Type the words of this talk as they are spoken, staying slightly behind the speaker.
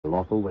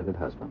lawful wedded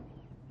husband.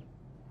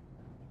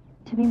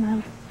 To be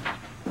my...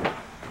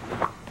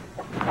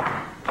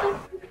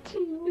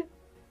 Barbara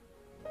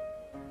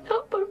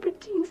not Barbara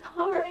Jean's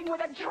heart.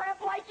 With a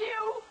tramp like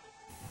you?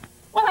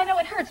 Well, I know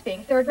it hurts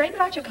being third rate,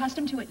 but aren't you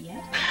accustomed to it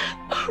yet?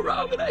 Oh,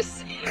 Robin, I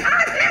see you.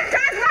 I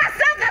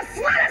myself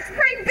the slut of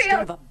Springfield!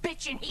 Son of a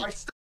bitch in here.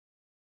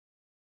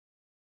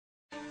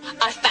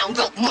 I found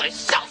out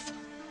myself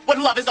what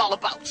love is all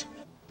about.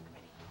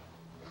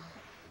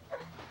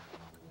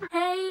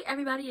 Hey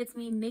everybody, it's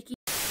me, Nikki.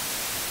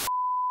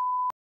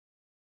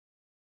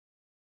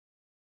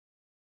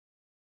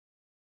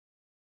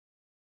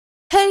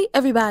 Hey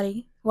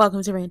everybody,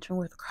 welcome to Ranting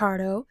with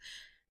Ricardo.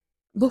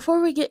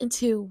 Before we get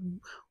into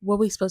what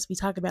we're supposed to be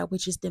talking about,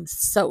 which is them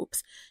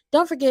soaps,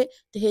 don't forget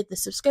to hit the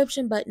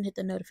subscription button, hit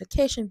the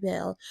notification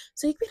bell,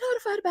 so you can be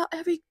notified about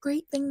every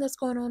great thing that's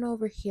going on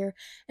over here.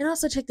 And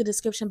also check the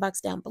description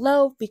box down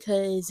below,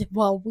 because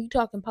while we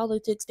talking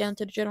politics down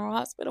to the general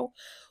hospital,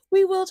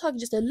 we will talk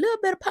just a little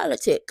bit of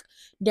politics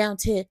down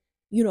to,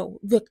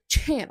 the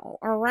channel,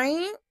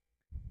 alright?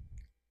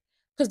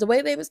 Because the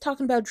way they was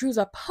talking about Drew's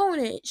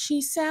opponent,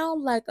 she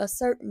sound like a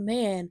certain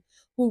man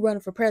who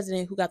running for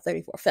president who got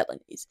 34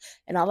 felonies.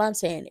 And all I'm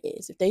saying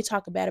is, if they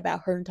talk bad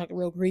about her and talking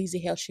real greasy,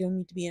 hell, she don't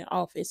need to be in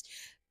office.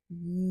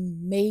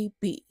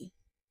 Maybe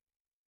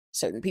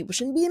certain people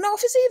shouldn't be in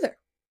office either.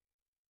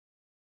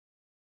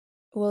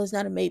 Well, it's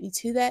not a maybe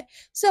to that.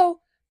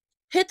 So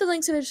hit the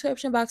links in the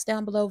description box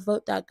down below,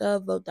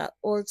 vote.gov,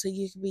 vote.org, so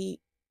you can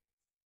be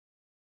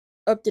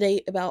up to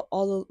date about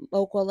all the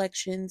local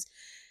elections,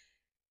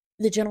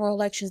 the general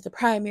elections, the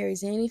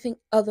primaries, and anything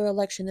other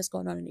election that's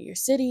going on in your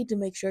city, to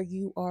make sure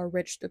you are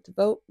registered to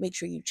vote. Make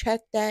sure you check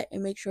that,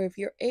 and make sure if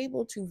you're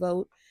able to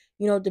vote,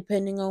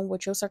 depending on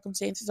what your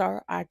circumstances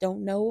are. I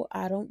don't know.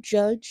 I don't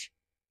judge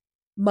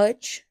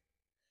much.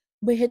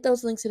 But hit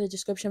those links in the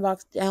description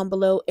box down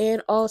below.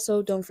 And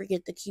also don't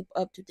forget to keep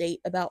up to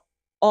date about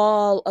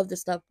all of the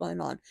stuff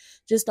going on.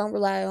 Just don't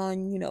rely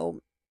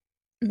on,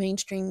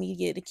 mainstream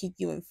media to keep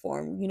you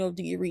informed.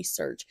 Do your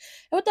research.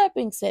 And with that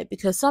being said,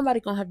 because somebody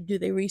gonna have to do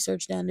their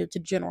research down there to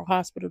General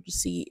Hospital to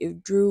see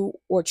if Drew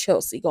or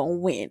Chelsea gonna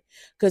win,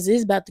 because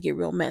it's about to get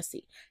real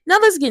messy. Now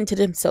let's get into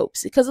them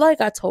soaps, because like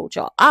I told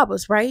y'all, I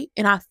was right,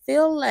 and I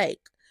feel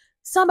like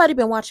somebody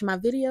been watching my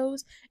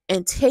videos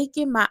and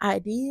taking my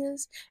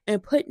ideas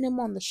and putting them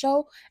on the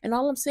show. And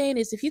all I'm saying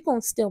is, if you're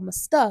gonna steal my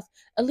stuff,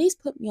 at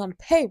least put me on the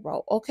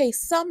payroll. Okay,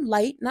 some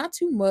light, not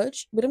too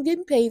much, but I'm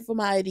getting paid for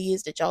my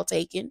ideas that y'all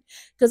taking.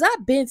 Because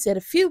I've been said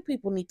a few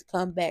people need to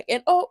come back.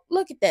 And oh,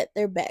 look at that,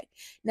 they're back.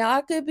 Now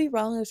I could be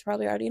wrong, it's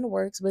probably already in the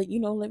works, but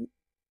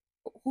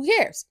who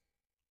cares?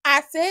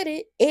 I said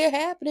it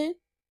happening.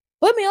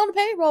 Put me on the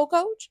payroll,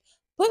 coach.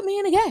 Put me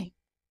in the game.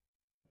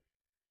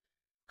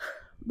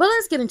 But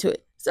let's get into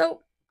it.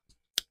 So,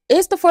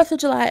 it's the 4th of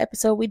July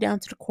episode. We down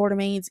to the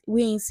Quartermains.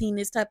 We ain't seen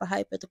this type of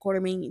hype at the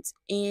Quartermains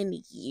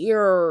in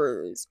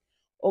years.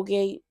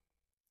 Okay?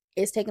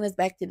 It's taking us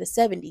back to the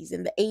 70s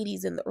and the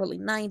 80s and the early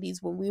 90s,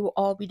 when we will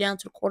all be down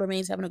to the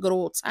Quartermains having a good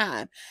old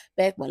time.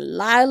 Back when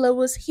Lila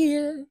was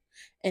here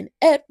and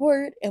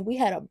Edward, and we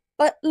had a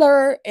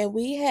butler, and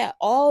we had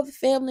all the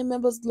family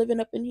members living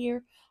up in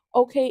here.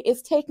 Okay,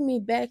 it's taking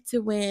me back to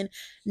when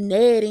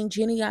Ned and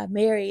Jenny got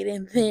married,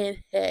 and then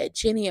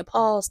Jenny and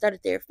Paul started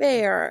their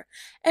affair,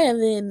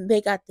 and then they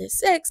got this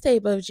sex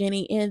tape of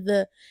Jenny and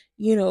the,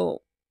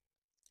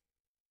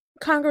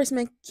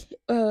 Congressman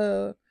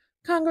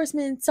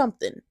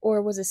something, or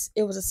it was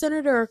a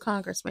senator or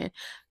congressman,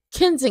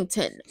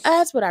 Kensington.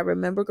 That's what I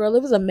remember, girl.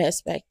 It was a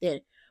mess back then.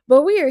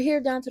 But we are here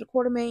down to the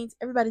Quartermains.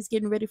 Everybody's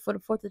getting ready for the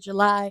 4th of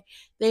July.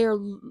 They are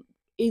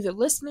either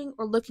listening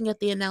or looking at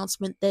the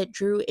announcement that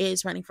Drew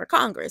is running for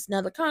Congress.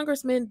 Now, the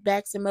congressman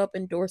backs him up,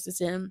 endorses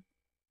him.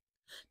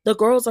 The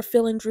girls are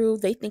feeling Drew.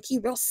 They think he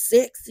real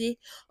sexy,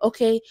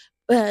 okay?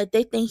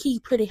 They think he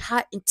pretty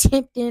hot and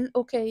tempting,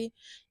 okay?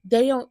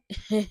 They don't...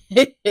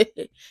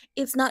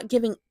 It's not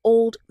giving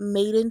old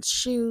maiden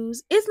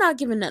shoes. It's not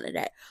giving none of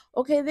that,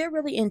 okay? They're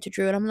really into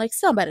Drew, and I'm like,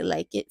 somebody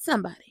like it.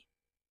 Somebody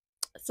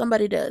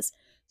does.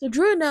 So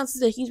Drew announces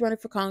that he's running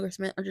for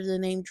congressman under the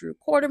name Drew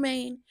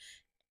Quartermain.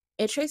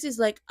 And Tracy's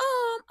like,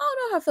 I don't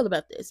know how I feel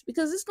about this,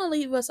 because it's going to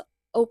leave us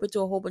open to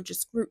a whole bunch of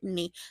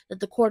scrutiny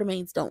that the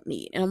Quartermains don't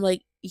need. And I'm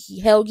like,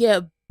 hell yeah,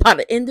 by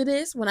the end of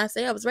this, when I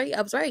say I was right,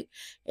 I was right.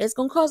 It's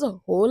going to cause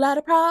a whole lot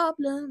of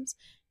problems.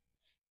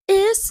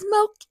 It's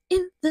smoke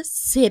in the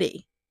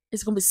city.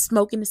 It's going to be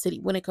smoke in the city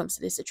when it comes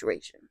to this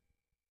situation.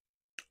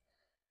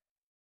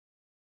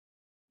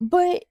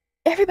 But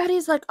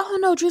everybody's like, oh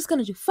no, Drew's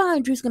gonna do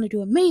fine. Drew's gonna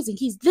do amazing.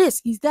 He's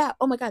this, he's that.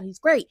 Oh my God, he's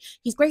great.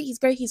 He's great, he's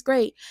great, he's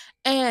great.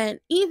 And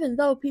even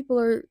though people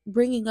are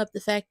bringing up the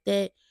fact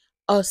that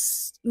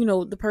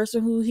the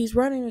person who he's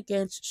running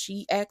against,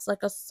 she acts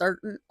like a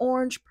certain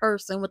orange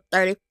person with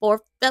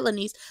 34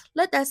 felonies.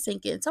 Let that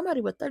sink in.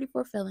 Somebody with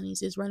 34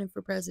 felonies is running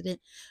for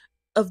president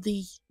of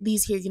these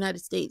here United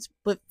States,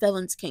 but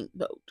felons can't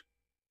vote.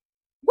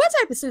 What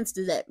type of sense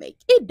does that make?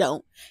 It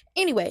don't.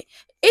 Anyway,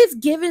 it's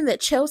given that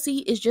Chelsea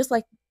is just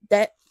like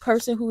that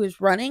person who is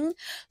running.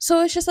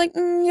 So it's just like,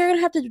 you're gonna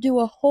have to do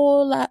a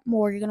whole lot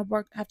more. You're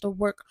gonna have to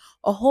work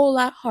a whole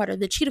lot harder.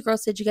 The Cheetah Girl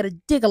said you gotta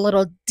dig a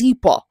little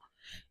deeper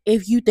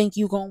if you think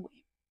you're gonna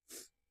win.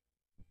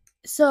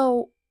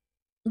 So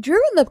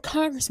Drew and the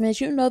congressman,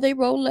 they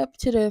roll up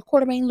to the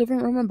Quartermain living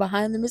room, and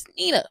behind them is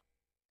Nina.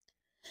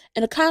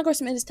 And the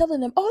congressman is telling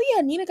them, oh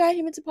yeah, Nina got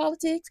him into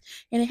politics,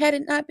 and had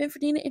it not been for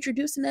Nina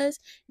introducing us,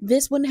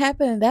 this wouldn't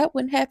happen and that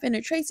wouldn't happen.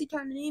 And Tracy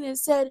turned to Nina and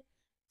said,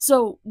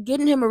 so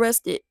getting him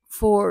arrested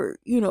for,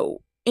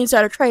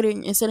 insider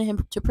trading and sending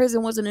him to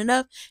prison wasn't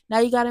enough. Now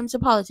you got him to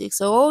politics.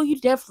 So, you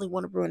definitely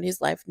want to ruin his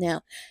life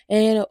now.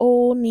 And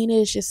Nina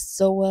is just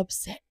so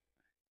upset.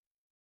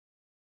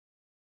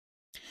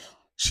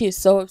 She is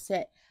so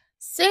upset.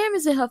 Sam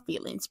is in her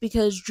feelings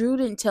because Drew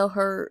didn't tell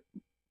her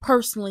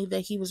personally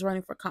that he was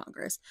running for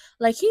Congress.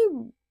 Like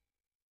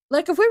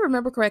if we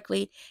remember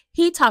correctly,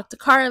 he talked to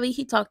Carly,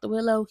 he talked to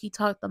Willow, he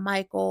talked to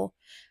Michael,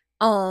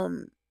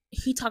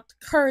 he talked to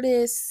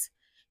Curtis,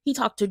 he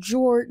talked to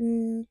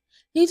Jordan,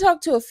 he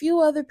talked to a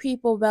few other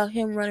people about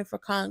him running for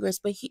Congress,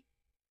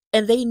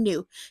 and they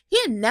knew. He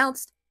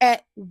announced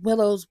at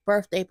Willow's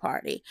birthday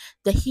party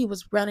that he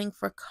was running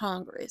for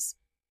Congress.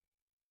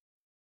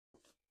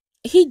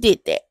 He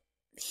did that.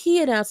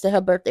 He announced at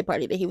her birthday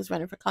party that he was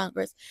running for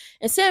Congress,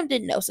 and Sam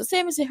didn't know. So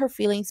Sam is in her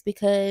feelings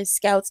because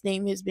Scout's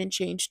name has been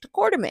changed to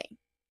Quartermain.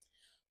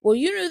 Well,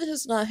 you knew this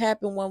was going to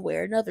happen one way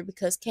or another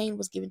because Kane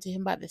was given to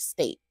him by the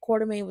state.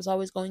 Quartermain was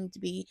always going to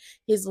be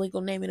his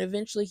legal name, and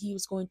eventually he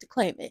was going to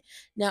claim it.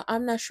 Now,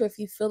 I'm not sure if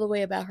you feel the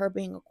way about her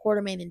being a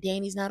Quartermain and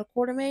Danny's not a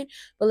Quartermain,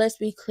 but let's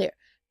be clear.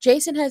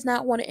 Jason has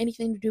not wanted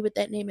anything to do with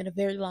that name in a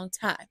very long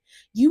time.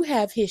 You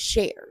have his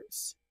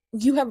shares.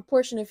 You have a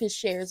portion of his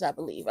shares, I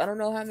believe. I don't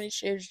know how many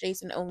shares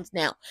Jason owns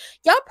now.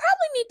 Y'all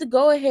probably need to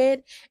go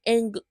ahead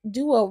and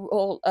do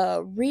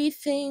a read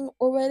thing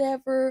or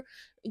whatever.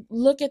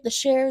 Look at the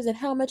shares and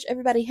how much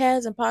everybody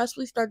has and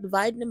possibly start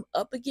dividing them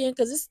up again,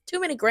 because it's too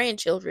many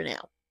grandchildren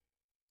now.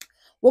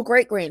 Well,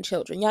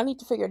 great-grandchildren. Y'all need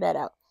to figure that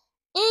out.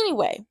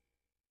 Anyway,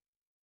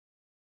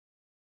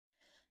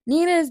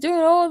 Nina is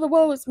doing all the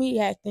woe is me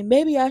acting.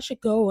 Maybe I should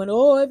go, and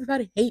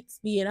everybody hates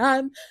me,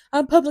 and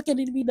I'm public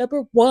enemy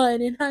number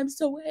one, and I'm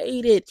so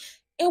hated.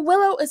 And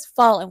Willow is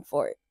falling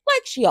for it,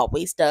 like she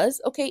always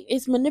does. Okay,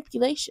 it's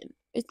manipulation.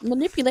 It's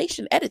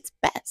manipulation at its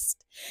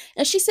best.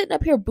 And she's sitting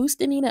up here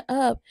boosting Nina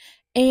up,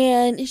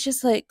 and it's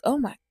just like, oh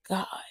my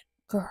god,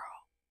 girl,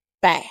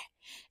 bad.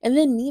 And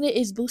then Nina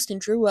is boosting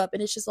Drew up,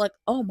 and it's just like,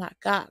 oh my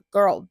god,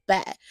 girl,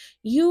 bad.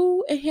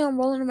 You and him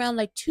rolling around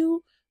like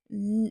two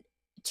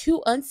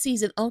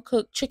unseasoned,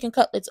 uncooked chicken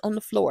cutlets on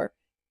the floor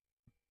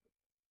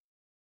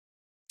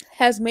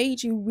has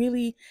made you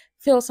really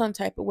feel some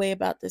type of way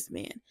about this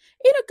man.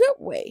 In a good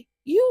way.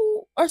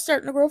 You are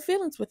starting to grow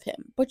feelings with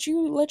him, but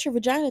you let your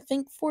vagina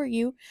think for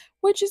you,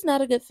 which is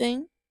not a good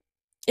thing.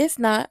 It's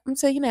not. I'm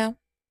telling you now.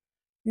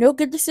 No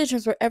good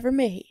decisions were ever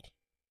made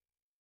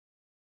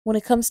when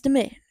it comes to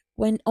men,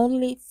 when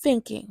only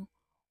thinking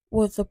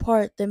was the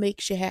part that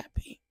makes you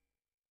happy.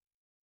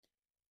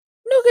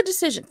 No good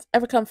decisions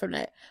ever come from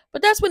that.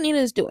 But that's what Nina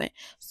is doing.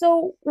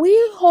 So we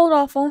hold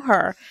off on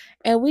her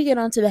and we get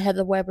onto the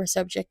Heather Weber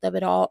subject of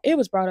it all. It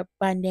was brought up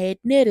by Ned.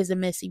 Ned is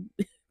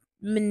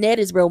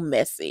real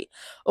messy.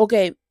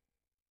 Okay.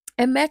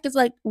 And Mac is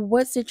like,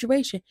 what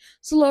situation?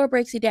 So Laura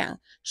breaks it down.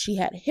 She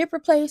had a hip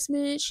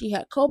replacement. She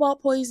had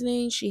cobalt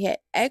poisoning. She had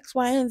X,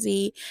 Y, and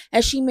Z.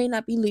 And she may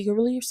not be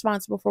legally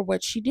responsible for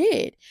what she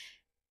did.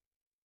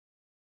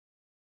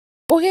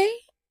 Okay?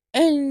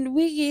 And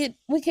we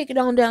kick it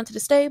on down to the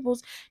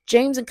stables.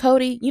 James and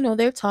Cody,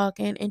 they're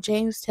talking, and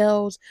James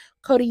tells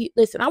Cody,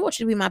 listen, I want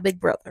you to be my big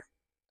brother.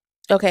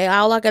 Okay,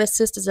 all I got is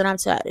sisters and I'm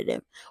tired of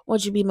them. I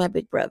want you to be my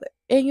big brother.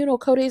 And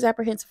Cody's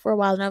apprehensive for a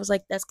while, and I was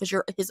like, that's because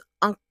you're his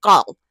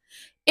uncle.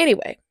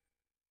 Anyway,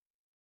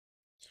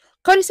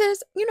 Cody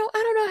says, I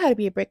don't know how to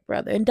be a big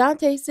brother. And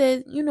Dante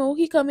says,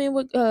 he come in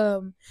with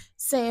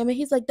Sam, and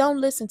he's like, don't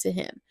listen to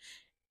him.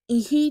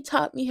 He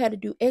taught me how to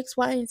do X,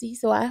 Y, and Z,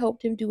 so I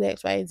helped him do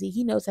X, Y, and Z.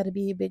 He knows how to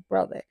be a big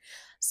brother.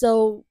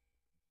 So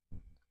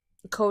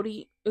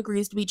Cody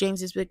agrees to be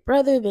James's big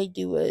brother. They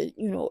do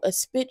a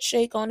spit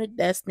shake on it.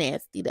 That's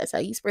nasty. That's how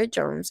you spread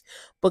germs.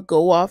 But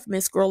go off,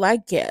 Miss Girl, I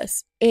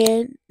guess.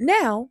 And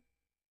now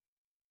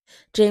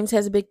James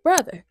has a big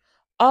brother.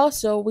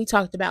 Also, we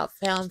talked about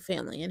found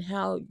family and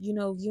how, you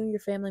and your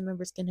family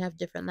members can have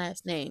different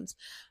last names,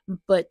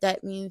 but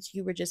that means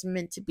you were just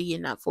meant to be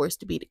and not forced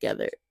to be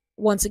together.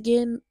 Once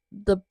again,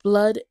 the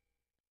blood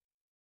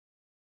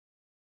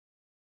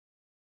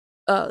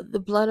of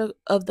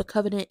the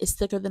covenant is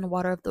thicker than the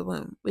water of the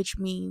womb, which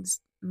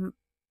means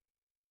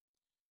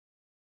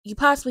you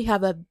possibly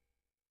have a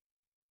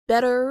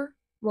better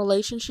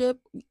relationship.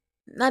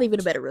 Not even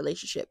a better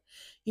relationship.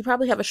 You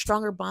probably have a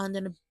stronger bond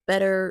and a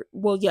better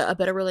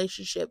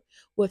relationship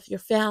with your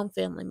found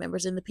family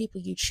members and the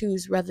people you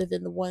choose rather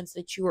than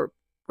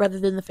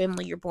the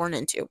family you're born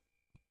into.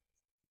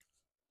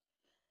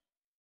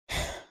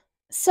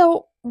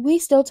 So we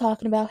still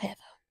talking about Heather.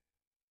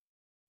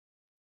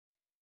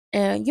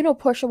 And,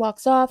 Portia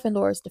walks off and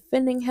Laura's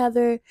defending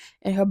Heather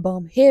and her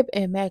bum hip,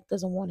 and Mac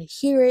doesn't want to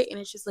hear it. And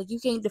it's just like, you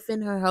can't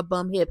defend her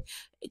bum hip.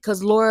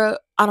 Because Laura,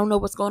 I don't know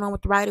what's going on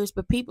with the writers,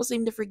 but people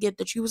seem to forget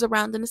that she was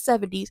around in the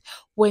 70s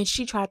when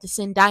she tried to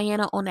send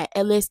Diana on that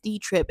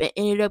LSD trip and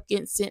ended up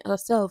getting sent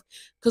herself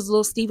because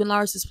little Stephen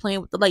Lars is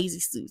playing with the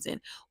lazy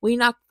Susan. We're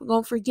not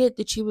going to forget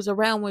that she was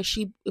around when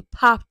she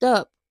popped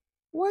up.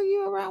 Were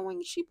you around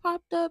when she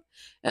popped up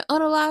and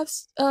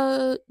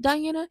unalived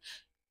Diana?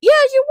 Yeah,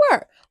 you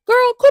were.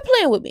 Girl, quit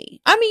playing with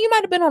me. I mean, you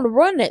might have been on the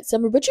run that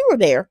summer, but you were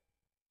there.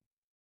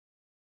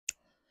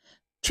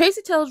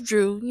 Tracy tells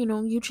Drew,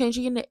 you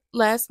changing your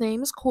last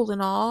name is cool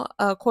and all.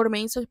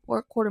 Quartermain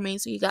support Quartermain,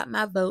 so you got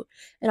my vote.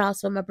 And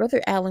also, my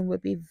brother Alan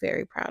would be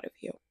very proud of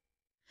you.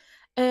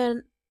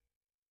 And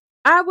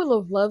I would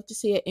have loved to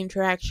see an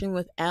interaction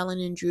with Alan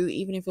and Drew,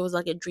 even if it was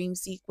like a dream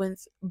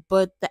sequence,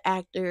 but the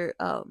actor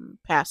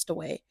passed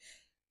away.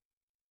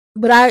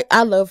 But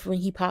I love when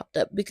he popped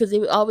up because it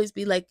would always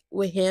be like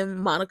with him,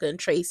 Monica, and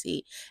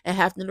Tracy, and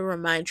having to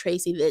remind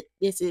Tracy that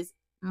this is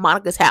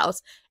Monica's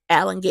house.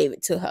 Alan gave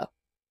it to her.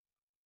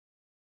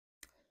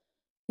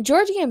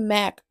 Georgie and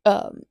Mac,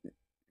 before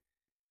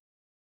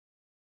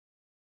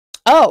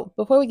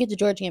we get to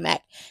Georgie and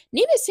Mac,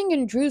 Nina's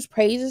singing Drew's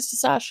praises to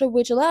Sasha,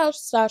 which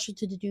allows Sasha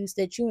to deduce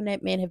that you and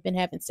that man have been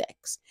having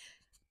sex.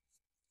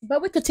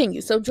 But we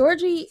continue. So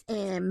Georgie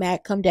and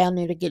Mac come down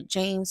there to get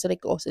James so they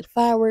go to the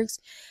fireworks.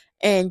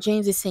 And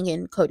James is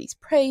singing Cody's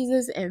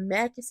praises, and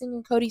Mac is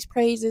singing Cody's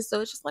praises.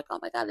 So it's just like, oh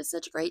my God, it's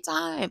such a great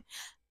time.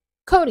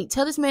 Cody,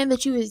 tell this man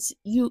that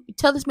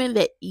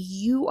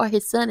you are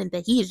his son and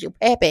that he is your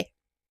pappy.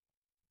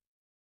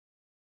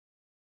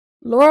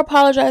 Laura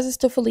apologizes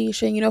to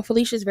Felicia.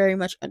 Felicia is very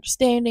much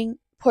understanding.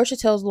 Portia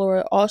tells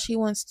Laura all she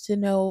wants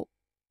is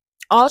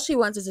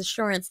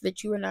assurance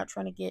that you are not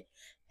trying to get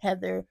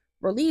Heather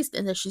released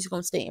and that she's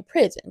going to stay in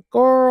prison.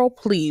 Girl,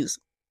 please.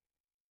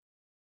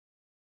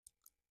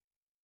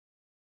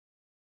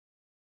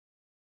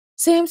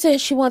 Sam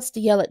says she wants to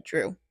yell at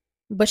Drew,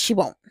 but she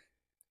won't.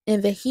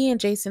 And that he and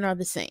Jason are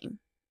the same.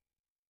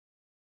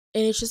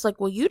 And it's just like,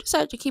 well, you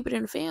decided to keep it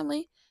in the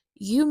family.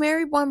 You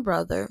married one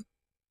brother,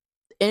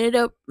 ended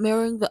up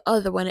marrying the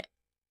other one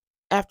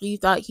after you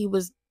thought he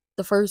was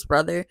the first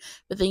brother,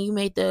 but then you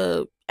made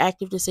the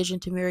active decision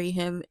to marry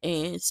him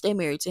and stay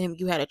married to him.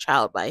 You had a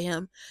child by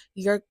him.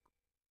 You're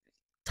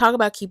talking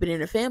about keeping it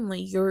in the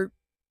family. Your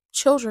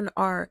children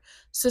are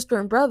sister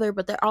and brother,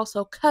 but they're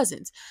also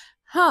cousins.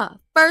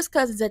 First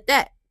cousins at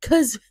that,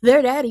 because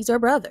their daddies are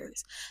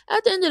brothers.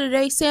 At the end of the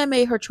day, Sam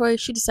made her choice.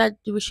 She decided to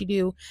do what she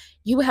do.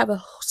 You would have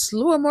a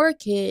slew of more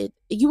kids.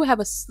 You would have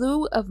a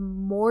slew of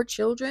more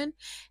children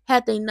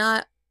had they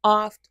not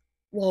it's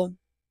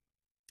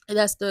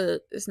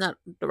not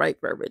the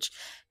right verbiage.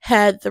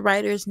 Had the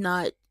writers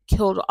not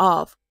killed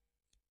off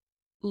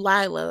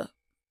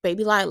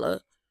baby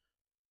Lila,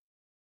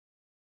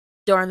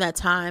 during that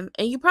time.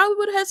 And you probably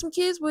would have had some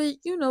kids with,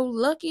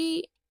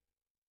 Lucky.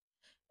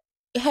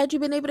 Had you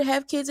been able to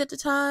have kids at the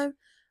time,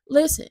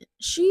 listen,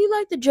 she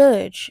liked the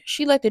judge.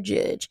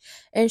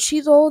 And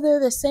she's all they're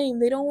the same.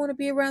 They don't want to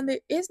be around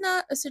it's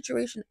not a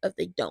situation of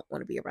they don't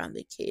want to be around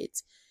their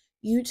kids.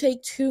 You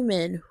take two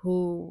men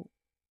who,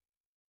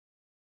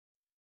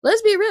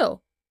 let's be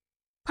real,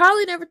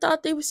 probably never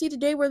thought they would see the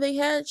day where they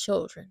had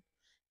children.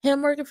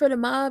 Him working for the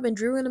mob and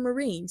Drew in the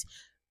Marines.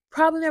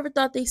 Probably never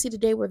thought they'd see the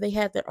day where they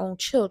had their own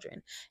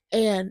children.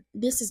 And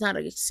this is not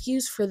an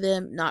excuse for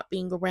them not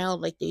being around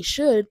like they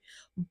should,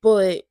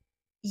 but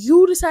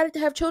you decided to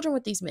have children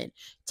with these men.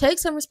 Take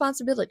some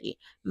responsibility.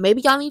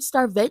 Maybe y'all need to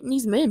start vetting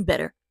these men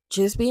better.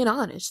 Just being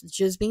honest.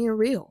 Just being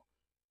real.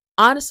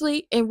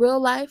 Honestly, in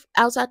real life,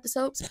 outside the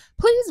soaps,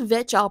 please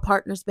vet y'all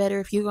partners better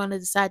if you're going to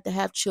decide to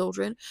have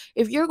children.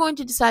 If you're going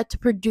to decide to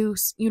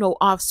produce,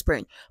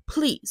 offspring,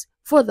 please,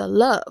 for the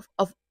love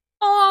of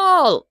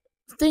all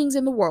things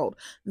in the world,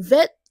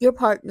 vet your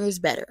partners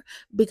better,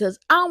 because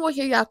I don't want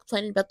to hear y'all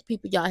complaining about the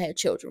people y'all had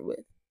children with.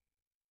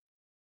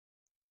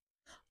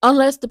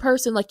 Unless the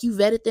person, like, you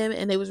vetted them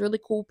and they was really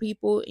cool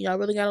people and y'all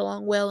really got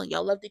along well and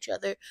y'all loved each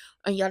other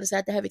and y'all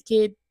decided to have a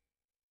kid,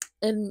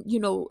 and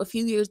a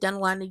few years down the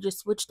line they just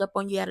switched up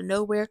on you out of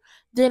nowhere,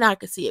 then I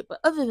could see it. But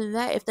other than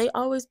that, if they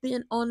always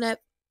been on that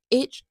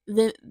itch,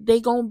 then they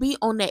gonna be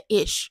on that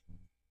ish.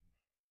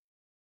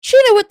 She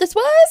knew what this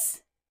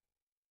was.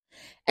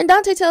 And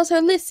Dante tells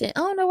her, listen, I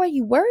don't know why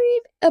you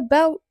worried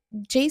about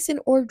Jason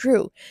or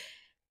Drew.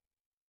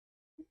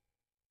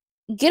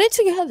 Get it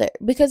together,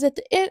 because at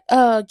the end,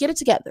 at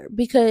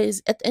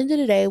the end of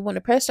the day, when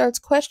the press starts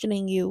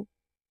questioning you,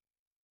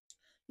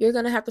 you're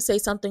gonna have to say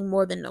something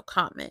more than no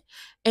comment.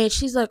 And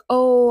she's like,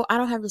 oh, I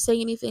don't have to say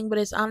anything, but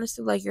it's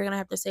honestly like you're gonna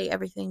have to say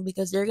everything,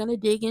 because they're gonna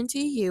dig into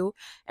you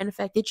and the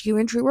fact that you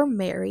and Drew were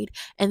married,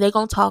 and they're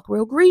gonna talk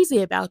real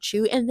greasy about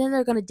you, and then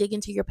they're gonna dig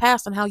into your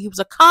past and how you was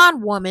a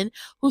con woman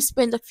who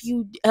spent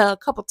a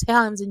couple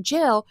times in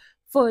jail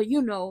for,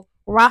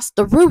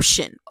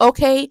 prostitution.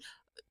 Okay,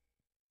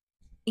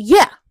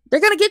 yeah, they're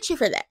gonna get you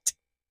for that,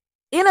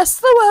 and a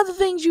slew of other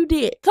things you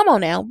did. Come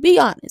on now, be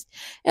honest.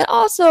 And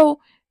also,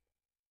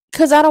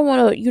 because I don't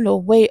want to,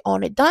 wait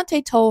on it.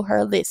 Dante told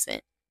her,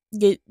 listen,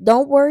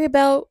 don't worry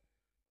about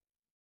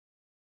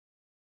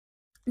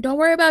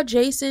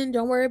Jason.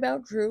 Don't worry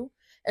about Drew.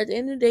 At the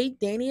end of the day,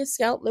 Danny and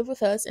Scout live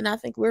with us, and I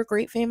think we're a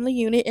great family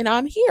unit, and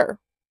I'm here.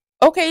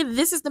 Okay,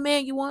 this is the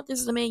man you want. This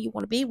is the man you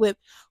want to be with.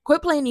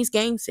 Quit playing these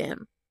games,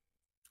 Sam.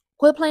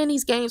 Quit playing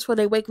these games where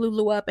they wake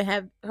Lulu up and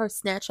have her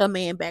snatch her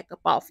man back up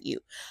off you.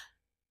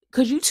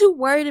 Because you too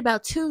worried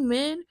about two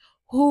men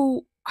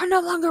who are no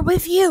longer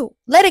with you.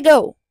 Let it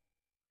go.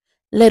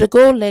 Let it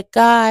go. Let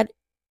God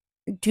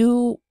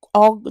do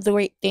all the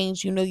great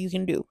things you know you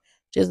can do.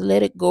 Just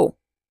let it go.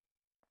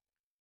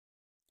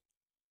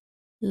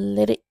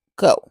 Let it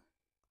go.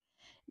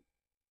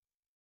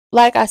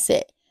 Like I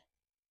said,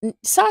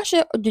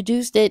 Sasha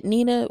deduced that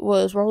Nina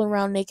was rolling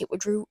around naked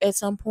with Drew at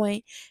some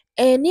point,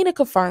 and Nina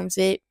confirms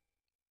it.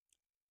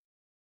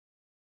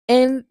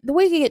 And the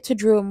way you get to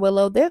Drew and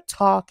Willow, they're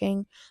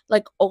talking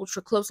like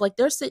ultra close, like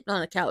they're sitting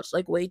on a couch,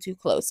 like way too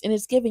close, and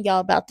it's giving y'all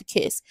about to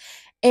kiss.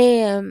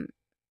 And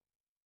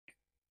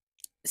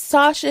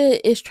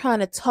Sasha is trying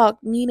to talk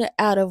Nina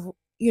out of,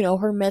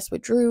 her mess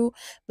with Drew,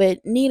 but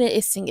Nina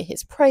is singing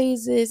his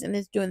praises and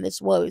is doing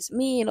this woe is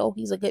me and oh,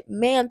 he's a good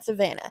man,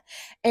 Savannah.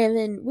 And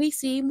then we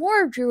see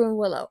more of Drew and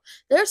Willow.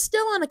 They're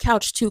still on the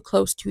couch too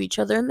close to each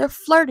other and they're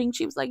flirting.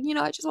 She was like,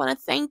 I just want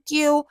to thank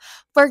you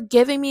for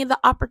giving me the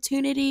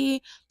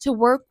opportunity to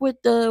work with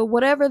the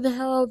whatever the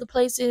hell the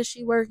place is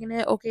she working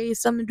at. Okay,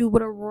 it's something to do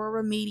with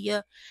Aurora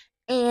Media.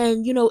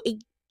 And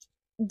it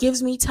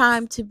gives me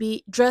time to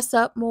be dressed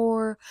up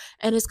more,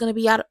 and it's gonna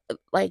be out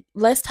like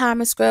less time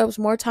in scrubs,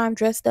 more time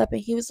dressed up.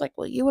 And he was like,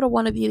 well, you would have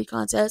won a beauty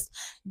contest.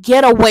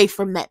 Get away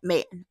from that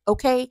man.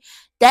 Okay,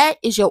 that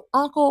is your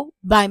uncle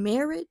by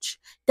marriage.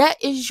 That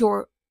is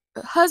your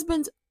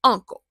husband's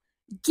uncle.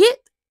 Get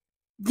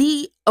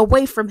thee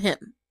away from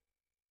him.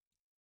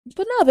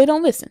 But no, they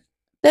don't listen.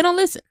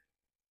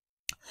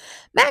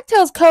 Mac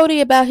tells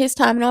Cody about his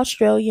time in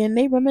Australia and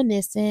they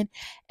reminiscing,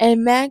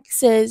 and Mac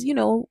says,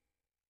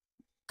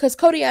 because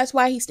Cody asked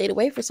why he stayed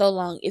away for so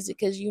long. Is it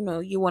because,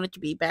 you wanted to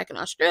be back in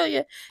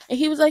Australia? And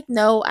he was like,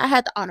 no, I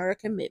had to honor a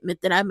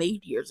commitment that I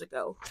made years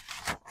ago.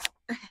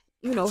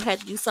 Had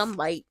to do something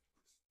light.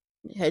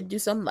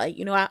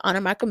 I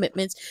honor my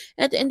commitments.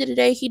 And at the end of the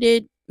day, he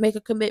did make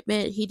a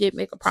commitment. He did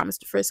make a promise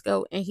to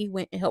Frisco. And he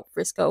went and helped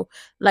Frisco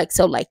like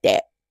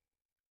that.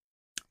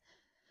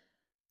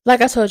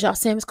 Like I told y'all,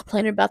 Sam is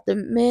complaining about the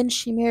men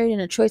she married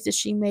and the choices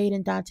she made,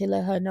 and Dante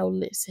let her know,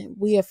 listen,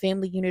 we a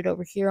family unit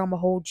over here. I'm going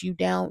to hold you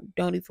down.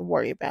 Don't even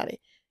worry about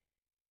it.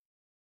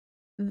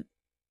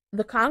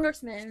 The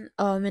congressman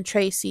and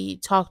Tracy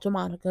talked to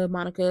Monica.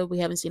 Monica, we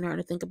haven't seen her in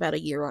I think about a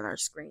year on our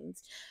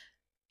screens.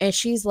 And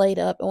she's laid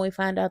up, and we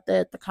find out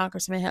that the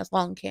congressman has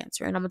lung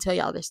cancer. And I'm going to tell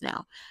y'all this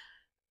now.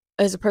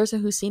 As a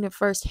person who's seen it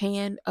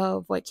firsthand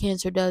of what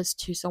cancer does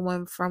to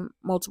someone from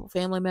multiple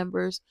family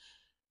members,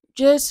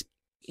 just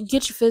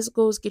get your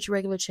physicals, get your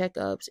regular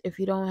checkups. If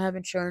you don't have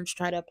insurance,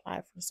 try to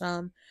apply for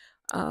some.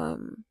 I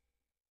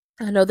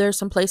know there's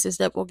some places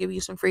that will give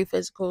you some free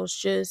physicals.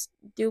 Just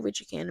do what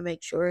you can to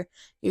make sure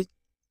you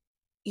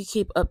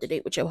keep up to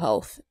date with your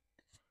health.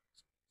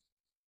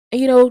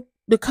 And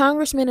the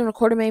congressman and the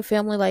Quartermain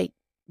family, like,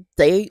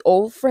 they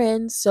old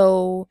friends.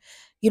 So,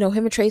 him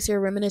and Tracy are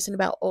reminiscing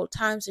about old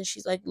times. And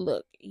she's like,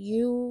 look,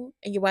 you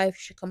and your wife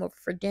should come over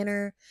for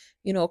dinner,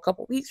 a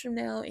couple weeks from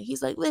now. And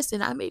he's like,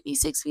 listen, I may be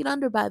 6 feet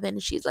under by then.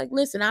 And she's like,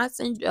 listen, I'll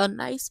send you a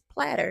nice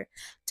platter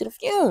to the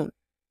funeral.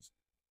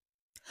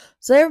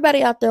 So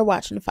everybody out there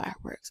watching the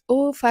fireworks.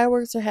 Oh,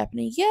 fireworks are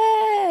happening.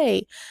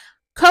 Yay!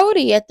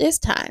 Cody, at this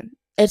time,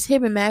 as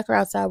him and Mac are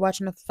outside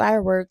watching the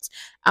fireworks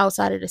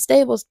outside of the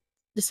stables,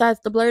 decides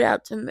to blurt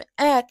out to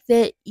Mac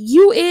that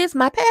you is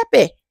my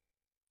pappy.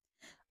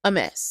 A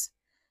mess.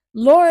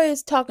 Laura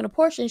is talking to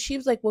Portia, and she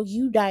was like, well,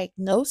 you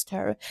diagnosed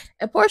her.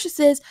 And Portia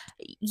says,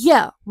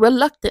 yeah,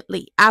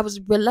 reluctantly. I was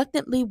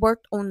reluctantly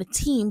worked on the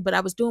team, but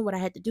I was doing what I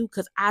had to do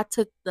because I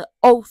took the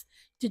oath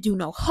to do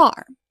no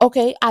harm.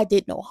 Okay, I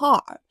did no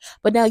harm.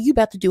 But now you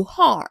about to do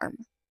harm.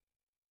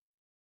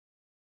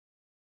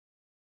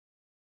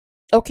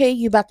 Okay,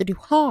 you about to do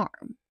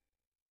harm.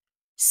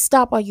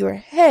 Stop while you're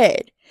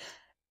ahead.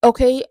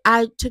 Okay,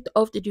 I took the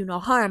oath to do no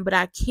harm, but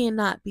I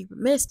cannot be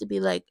remiss to be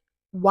like,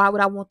 why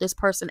would I want this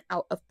person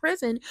out of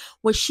prison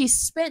when she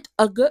spent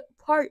a good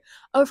part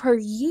of her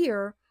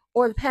year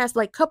or the past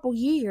couple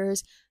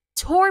years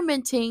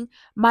tormenting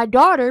my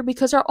daughter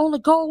because her only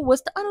goal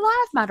was to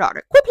unalive my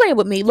daughter? Quit playing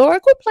with me, Laura.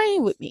 Quit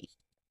playing with me.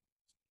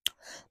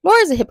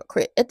 Laura's a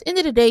hypocrite. At the end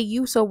of the day,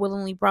 you so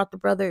willingly brought the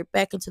brother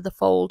back into the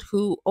fold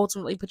who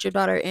ultimately put your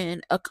daughter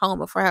in a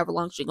coma for however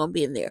long she's going to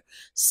be in there.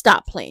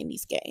 Stop playing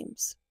these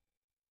games.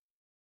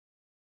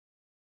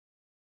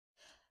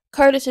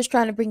 Curtis is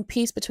trying to bring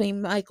peace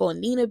between Michael and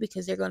Nina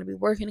because they're going to be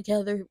working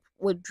together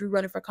with Drew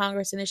running for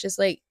Congress. And it's just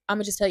like, I'm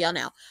going to just tell y'all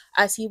now,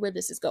 I see where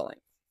this is going.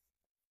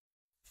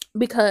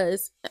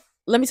 Because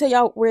let me tell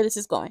y'all where this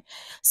is going.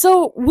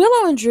 So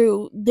Willow and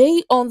Drew,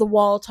 they on the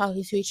wall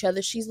talking to each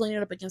other. She's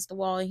leaning up against the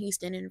wall and he's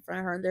standing in front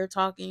of her and they're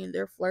talking and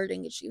they're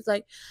flirting. And she's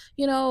like,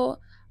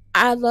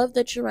 I love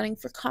that you're running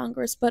for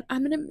Congress, but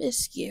I'm gonna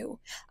miss you.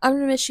 I'm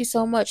gonna miss you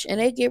so much. And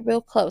they get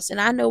real close.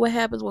 And I know what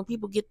happens when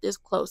people get this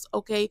close,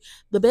 okay?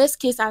 The best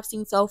kiss I've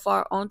seen so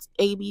far on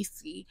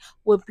ABC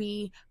would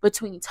be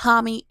between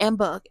Tommy and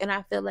Buck. And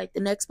I feel like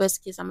the next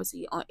best kiss I'm gonna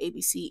see on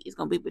ABC is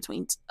gonna be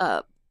between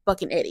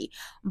Buck and Eddie.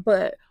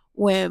 But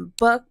when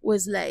Buck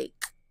was like,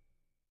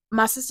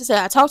 my sister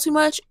said I talk too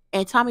much,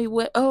 and Tommy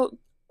went, "Oh,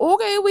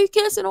 okay, we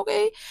kissing,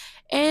 okay."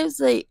 And it's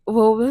like,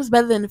 well, it was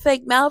better than the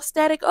fake mouth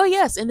static. Oh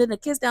yes, and then the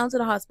kiss down to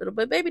the hospital.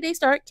 But baby, they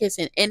start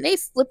kissing and they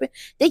slipping,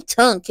 they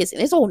tongue kissing.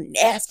 It's all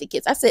nasty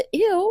kiss. I said,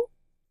 ew,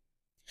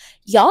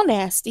 y'all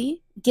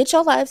nasty. Get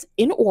your lives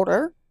in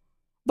order.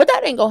 But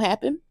that ain't gonna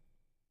happen.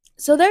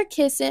 So they're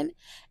kissing,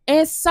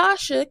 and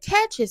Sasha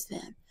catches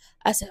them.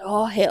 I said,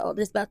 oh hell,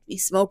 this about to be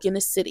smoke in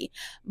the city.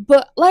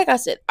 But like I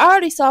said, I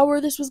already saw where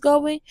this was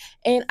going,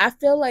 and I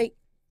feel like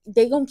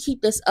they gonna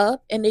keep this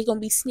up, and they gonna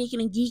be sneaking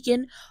and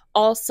geeking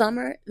all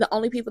summer. The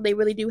only people they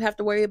really do have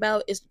to worry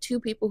about is the two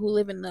people who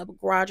live in the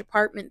garage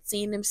apartment,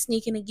 seeing them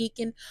sneaking and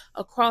geeking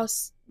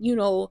across,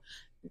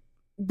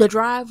 the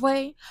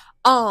driveway.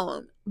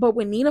 But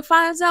when Nina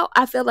finds out,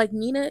 I feel like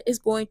Nina is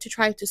going to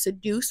try to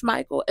seduce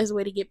Michael as a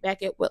way to get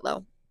back at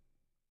Willow.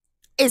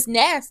 It's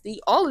nasty.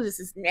 All of this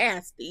is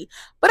nasty.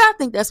 But I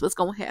think that's what's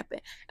going to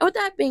happen. And with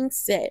that being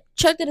said,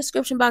 check the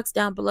description box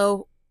down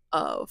below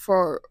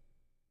for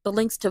the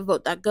links to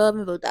vote.gov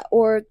and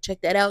vote.org.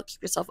 Check that out.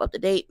 Keep yourself up to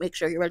date. Make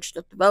sure you're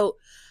registered to vote.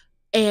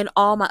 And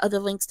all my other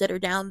links that are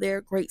down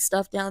there. Great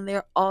stuff down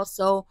there.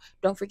 Also,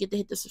 don't forget to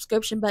hit the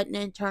subscription button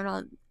and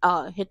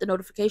hit the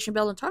notification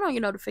bell and turn on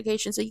your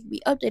notifications so you can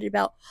be updated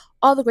about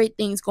all the great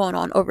things going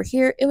on over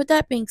here. And with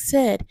that being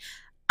said,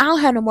 I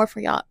don't have no more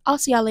for y'all. I'll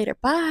see y'all later.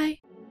 Bye.